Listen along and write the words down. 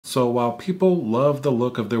So while people love the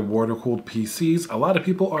look of their water-cooled PCs, a lot of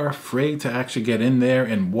people are afraid to actually get in there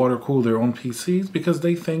and water-cool their own PCs because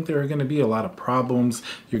they think there are going to be a lot of problems.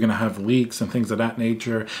 You're going to have leaks and things of that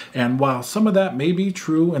nature. And while some of that may be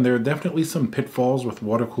true, and there are definitely some pitfalls with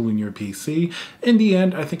water-cooling your PC, in the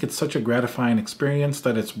end, I think it's such a gratifying experience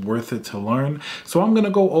that it's worth it to learn. So I'm going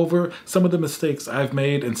to go over some of the mistakes I've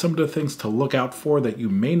made and some of the things to look out for that you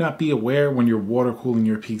may not be aware when you're water-cooling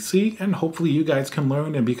your PC, and hopefully you guys can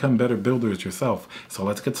learn and become better builders yourself. So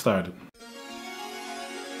let's get started.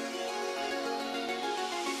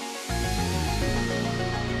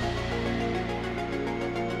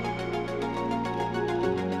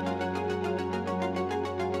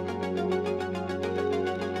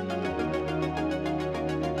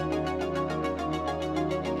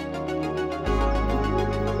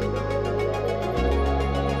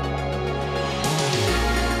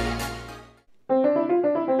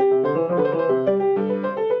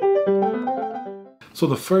 So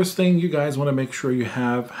the first thing you guys want to make sure you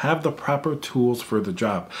have the proper tools for the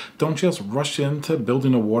job. Don't just rush into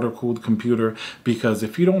building a water-cooled computer, because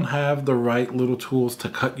if you don't have the right little tools to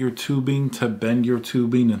cut your tubing, to bend your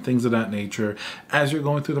tubing and things of that nature, as you're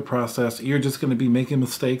going through the process, you're just going to be making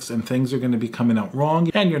mistakes and things are going to be coming out wrong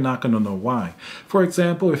and you're not going to know why. For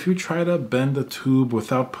example, if you try to bend the tube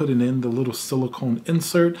without putting in the little silicone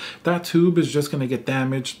insert, that tube is just going to get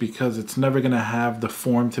damaged because it's never going to have the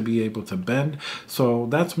form to be able to bend. So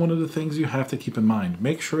that's one of the things you have to keep in mind.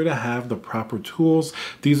 Make sure to have the proper tools.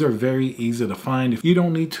 These are very easy to find. If you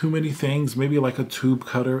don't need too many things, maybe like a tube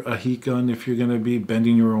cutter, a heat gun if you're going to be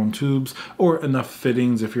bending your own tubes, or enough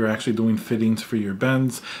fittings if you're actually doing fittings for your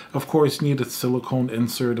bends. Of course, you need a silicone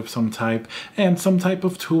insert of some type and some type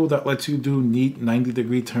of tool that lets you do neat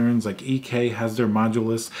 90-degree turns. Like EK has their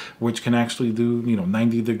modulus, which can actually do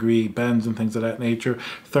 90-degree bends and things of that nature.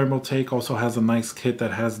 Thermaltake also has a nice kit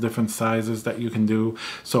that has different sizes that you can do.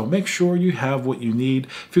 So make sure you have what you need.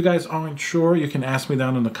 If you guys aren't sure, you can ask me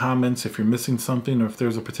down in the comments if you're missing something or if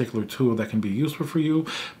there's a particular tool that can be useful for you.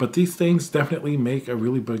 But these things definitely make a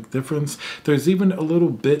really big difference. There's even a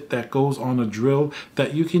little bit that goes on a drill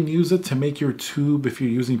that you can use it to make your tube, if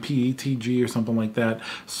you're using PETG or something like that,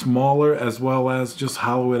 smaller, as well as just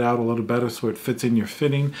hollow it out a little better so it fits in your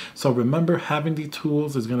fitting. So remember, having the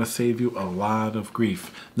tools is going to save you a lot of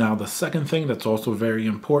grief. Now, the second thing that's also very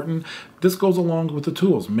important, this goes along with the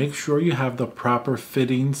tools. Make sure you have the proper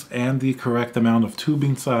fittings and the correct amount of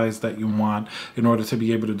tubing size that you want in order to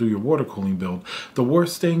be able to do your water cooling build. The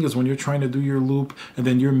worst thing is when you're trying to do your loop and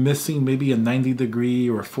then you're missing maybe a 90-degree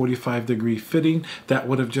or a 45-degree fitting that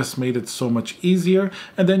would have just made it so much easier.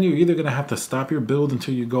 And then you're either going to have to stop your build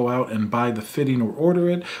until you go out and buy the fitting or order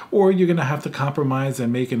it, or you're going to have to compromise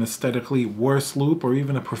and make an aesthetically worse loop, or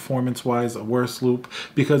even a performance-wise a worse loop,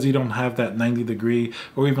 because you don't have that 90-degree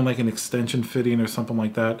or even like an extension fitting or something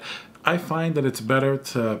like that. I find that it's better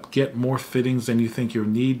to get more fittings than you think you'll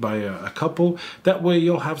need by a couple. That way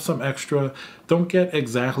you'll have some extra. Don't get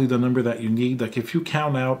exactly the number that you need. Like if you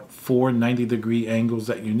count out 4 90-degree angles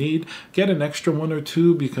that you need, get an extra 1 or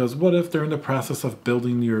 2, because what if during the process of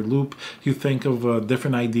building your loop you think of a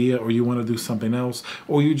different idea, or you want to do something else,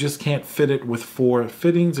 or you just can't fit it with 4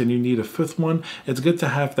 fittings and you need a 5th one. It's good to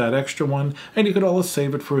have that extra one, and you could always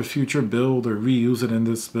save it for a future build or reuse it in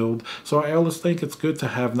this build. So I always think it's good to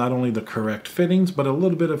have not only the correct fittings, but a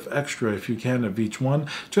little bit of extra if you can of each one,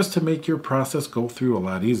 just to make your process go through a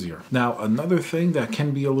lot easier. Now, another thing that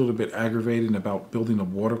can be a little bit aggravating about building a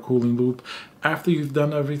water cooling loop, after you've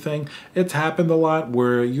done everything, it's happened a lot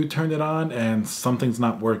where you turn it on and something's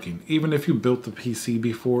not working. Even if you built the PC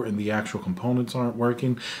before and the actual components aren't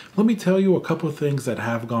working. Let me tell you a couple of things that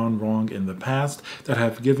have gone wrong in the past that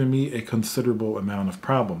have given me a considerable amount of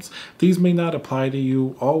problems. These may not apply to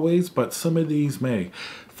you always, but some of these may.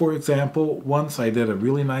 For example, once I did a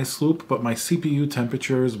really nice loop, but my CPU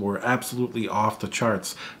temperatures were absolutely off the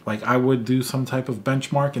charts. Like I would do some type of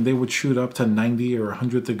benchmark and they would shoot up to 90 or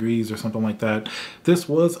 100 degrees or something like that. This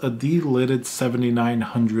was a delidded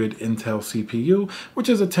 7900 Intel CPU, which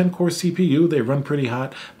is a 10-core CPU. They run pretty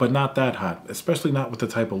hot, but not that hot, especially not with the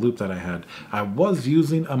type of loop that I had. I was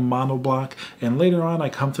using a monoblock, and later on I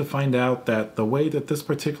come to find out that the way that this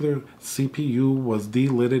particular CPU was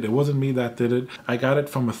delidded, it wasn't me that did it. I got it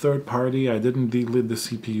from a third party. I didn't delid the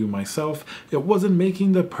CPU myself. It wasn't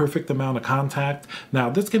making the perfect amount of contact. Now,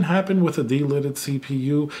 this can happen with a delidded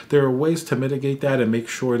CPU. There are ways to mitigate that and make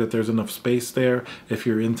sure that there's enough space case there if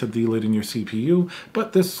you're into delidding your CPU,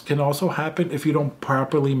 but this can also happen if you don't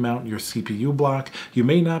properly mount your CPU block. You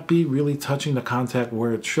may not be really touching the contact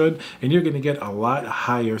where it should, and you're going to get a lot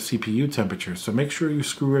higher CPU temperature. So make sure you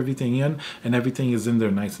screw everything in and everything is in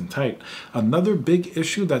there nice and tight. Another big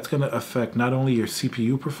issue that's going to affect not only your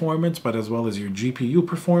CPU performance, but as well as your GPU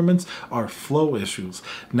performance are flow issues.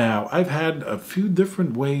 Now, I've had a few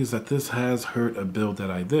different ways that this has hurt a build that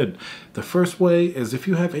I did. The first way is if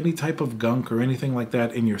you have any type of gunk or anything like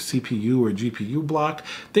that in your CPU or GPU block,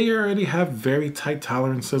 they already have very tight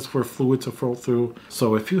tolerances for fluid to flow through.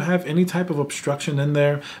 So if you have any type of obstruction in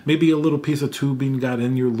there, maybe a little piece of tubing got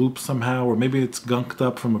in your loop somehow, or maybe it's gunked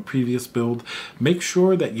up from a previous build, make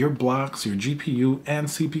sure that your blocks, your GPU and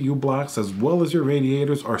CPU blocks, as well as your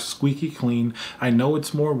radiators are squeaky clean. I know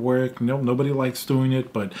it's more work, nobody likes doing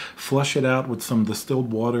it, but flush it out with some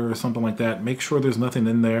distilled water or something like that. Make sure there's nothing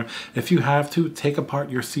in there. If you have to, take apart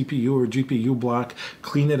your CPU or GPU block,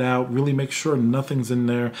 clean it out, really make sure nothing's in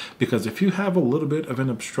there, because if you have a little bit of an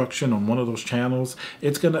obstruction on one of those channels,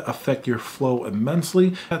 it's going to affect your flow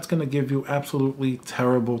immensely. That's going to give you absolutely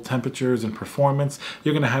terrible temperatures and performance.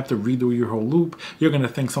 You're going to have to redo your whole loop. You're going to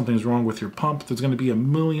think something's wrong with your pump. There's going to be a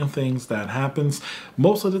million things that happens.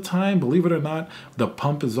 Most of the time, believe it or not, the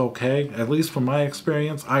pump is okay. At least from my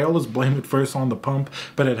experience, I always blame it first on the pump,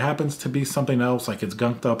 but it happens to be something else, like it's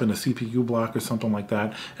gunked up in a CPU block or something like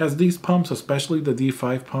that, as these pumps, especially the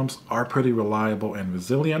D5 pumps, are pretty reliable and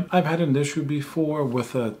resilient. I've had an issue before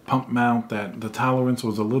with a pump mount that the tolerance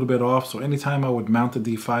was a little bit off, so anytime I would mount the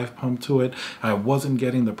D5 pump to it, I wasn't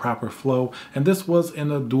getting the proper flow, and this was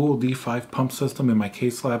in a dual D5 pump system in my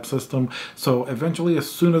K-slab system. So eventually, as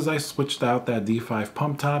soon as I switched out that D5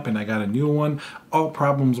 pump top and I got a new one, all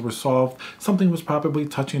problems were solved. Something was probably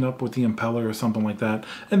touching up with the impeller or something like that.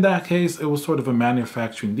 In that case, it was sort of a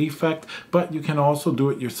manufacturing defect, but you can also do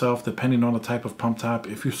it yourself depending on the type of pump top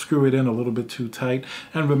if you screw it in a little bit too tight.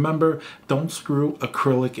 And remember, don't screw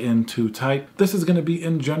acrylic in too tight. This is going to be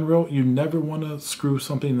in general. You never want to screw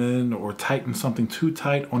something in or tighten something too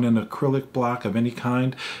tight on an acrylic block of any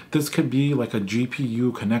kind. This could be like a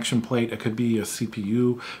GPU connection plate. It could be a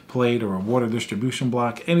CPU plate or a water distribution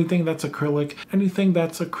block. Anything that's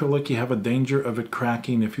acrylic, you have a danger of it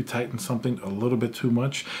cracking if you tighten something a little bit too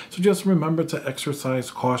much. So just remember to exercise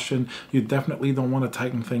caution. You definitely don't want to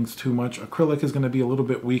tighten things too much. Acrylic is going to be a little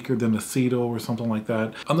bit weaker than acetal or something like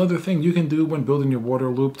that. Another thing you can do when building your water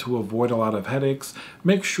loop to avoid a lot of headaches,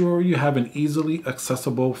 make sure you have an easily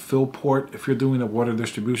accessible fill port. If you're doing a water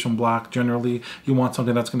distribution block, generally you want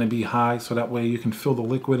something that's going to be high, so that way you can fill the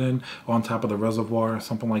liquid in on top of the reservoir or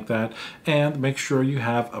something like that. And make sure you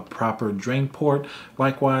have a proper drain port.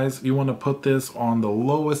 Likewise, you want to put this on the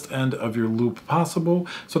lowest end of your loop possible,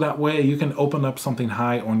 so that way you can open up something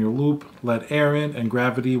high on your loop, let air in, and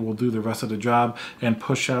gravity will do the rest of the job and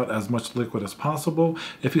push out as much liquid as possible.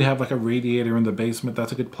 If you have like a radiator in the basement,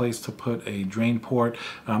 that's a good place to put a drain port.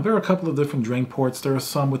 There are a couple of different drain ports. There are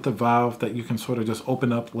some with the valve that you can sort of just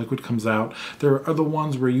open up, liquid comes out. There are other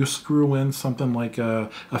ones where you screw in something like a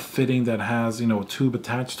fitting that has, a tube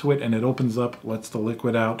attached to it, and it opens up, lets the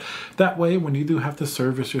liquid out. That way, when you do have to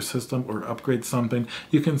service your system or upgrade something,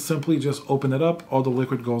 you can simply just open it up, all the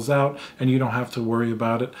liquid goes out, and you don't have to worry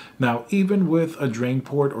about it. Now, even with a drain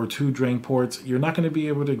port or two drain ports, you're not going to be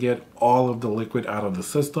able to get all of the liquid out of the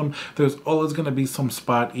system. There's always going to be some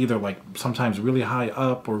spot, either like sometimes really high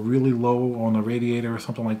up or really low on a radiator or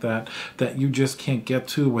something like that, that you just can't get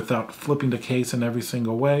to without flipping the case in every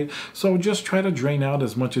single way. So just try to drain out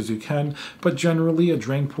as much as you can, but generally a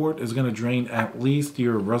drain port is going to drain at least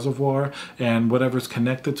your reservoir and whatever's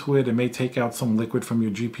connected to it. It may take out some liquid from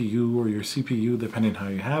your GPU or your CPU depending how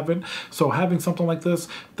you have it. So having something like this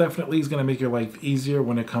definitely is going to make your life easier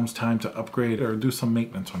when it comes time to upgrade or do some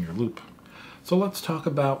maintenance on your loop. So let's talk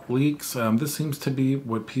about leaks. This seems to be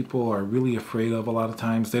what people are really afraid of a lot of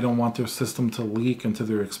times. They don't want their system to leak into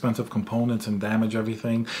their expensive components and damage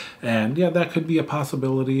everything. And yeah, that could be a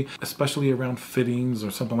possibility, especially around fittings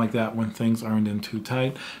or something like that when things aren't in too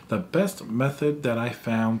tight. The best method that I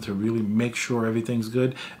found to really make sure everything's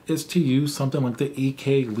good is to use something like the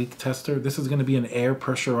EK leak tester. This is going to be an air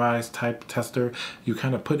pressurized type tester. You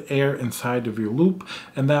kind of put air inside of your loop,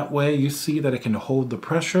 and that way you see that it can hold the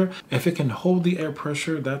pressure. If it can hold the air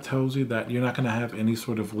pressure, that tells you that you're not going to have any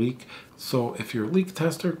sort of leak. So if your leak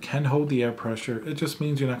tester can hold the air pressure, it just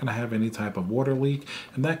means you're not going to have any type of water leak,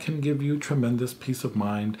 and that can give you tremendous peace of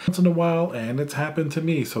mind. Once in a while, and it's happened to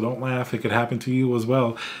me, so don't laugh, it could happen to you as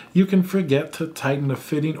well, you can forget to tighten a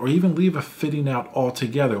fitting or even leave a fitting out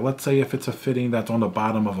altogether. Let's say if it's a fitting that's on the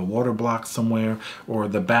bottom of a water block somewhere or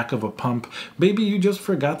the back of a pump, maybe you just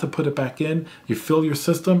forgot to put it back in, you fill your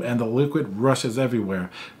system and the liquid rushes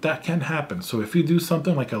everywhere. That can happen. So if you do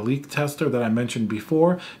something like a leak tester that I mentioned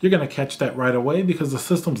before, you're going to catch that right away because the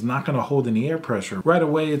system's not going to hold any air pressure. Right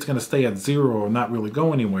away, it's going to stay at zero or not really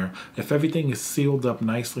go anywhere. If everything is sealed up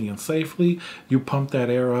nicely and safely, you pump that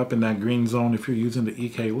air up in that green zone. If you're using the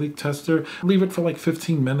EK leak tester, leave it for like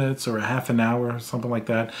 15 minutes or a half an hour, something like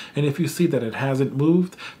that. And if you see that it hasn't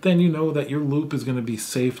moved, then you know that your loop is going to be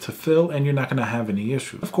safe to fill and you're not going to have any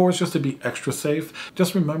issues. Of course, just to be extra safe,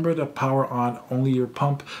 just remember to power on only your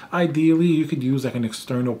pump. Ideally, you could use like an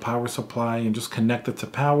external power supply and just connect it to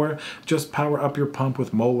power. Just power up your pump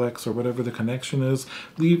with Molex or whatever the connection is.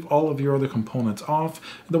 Leave all of your other components off.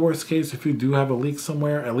 In the worst case, if you do have a leak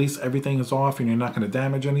somewhere, at least everything is off and you're not going to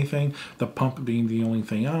damage anything, the pump being the only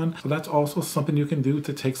thing on. So that's also something you can do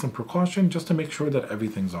to take some precaution just to make sure that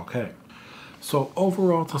everything's okay. So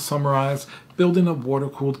overall, to summarize, building a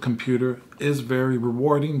water-cooled computer is very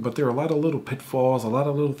rewarding, but there are a lot of little pitfalls, a lot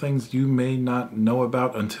of little things you may not know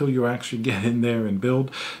about until you actually get in there and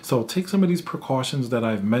build. So take some of these precautions that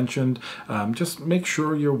I've mentioned. Just make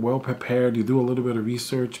sure you're well prepared. You do a little bit of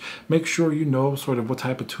research. Make sure you know sort of what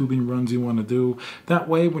type of tubing runs you want to do. That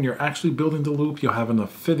way, when you're actually building the loop, you'll have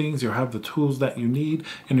enough fittings, you'll have the tools that you need,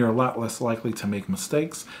 and you're a lot less likely to make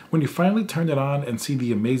mistakes. When you finally turn it on and see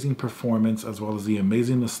the amazing performance as well as the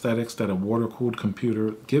amazing aesthetics that a water-cooled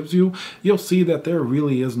computer gives you, you'll see that there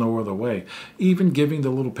really is no other way. Even giving the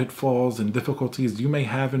little pitfalls and difficulties you may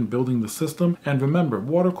have in building the system. And remember,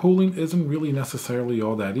 water cooling isn't really necessarily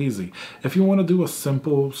all that easy. If you want to do a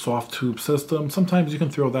simple soft tube system, sometimes you can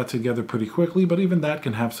throw that together pretty quickly, but even that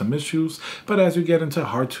can have some issues. But as you get into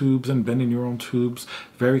hard tubes and bending your own tubes,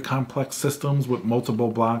 very complex systems with multiple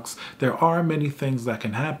blocks, there are many things that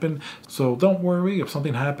can happen. So don't worry if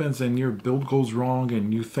something happens and your build goes wrong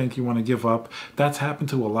and you think you want to give up. That's happened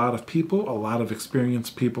to a lot of people, a lot of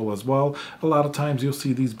experienced people as well. A lot of times you'll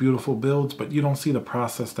see these beautiful builds, but you don't see the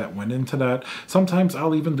process that went into that. Sometimes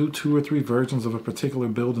I'll even do 2 or 3 versions of a particular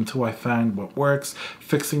build until I find what works,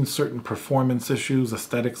 fixing certain performance issues,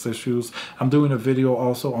 aesthetics issues. I'm doing a video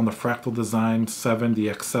also on the Fractal Design 7,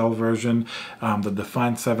 the XL version, the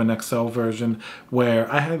Define 7 XL version,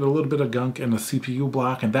 where I had a little bit of gunk in the CPU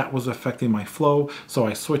block and that was affecting my flow. So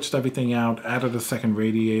I switched everything out, added a second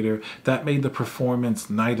radiator. That made the performance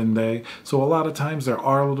night and day. So a lot of times there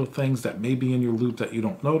are little things that may be in your loop that you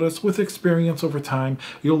don't notice. With experience over time,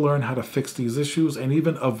 you'll learn how to fix these issues and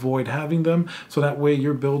even avoid having them, so that way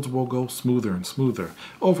your builds will go smoother and smoother.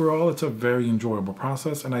 Overall, it's a very enjoyable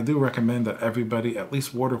process, and I do recommend that everybody at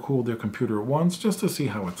least water cool their computer once just to see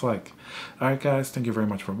how it's like. Alright guys, thank you very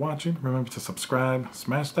much for watching. Remember to subscribe,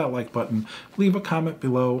 smash that like button, leave a comment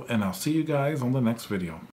below, and I'll see you guys on the next video.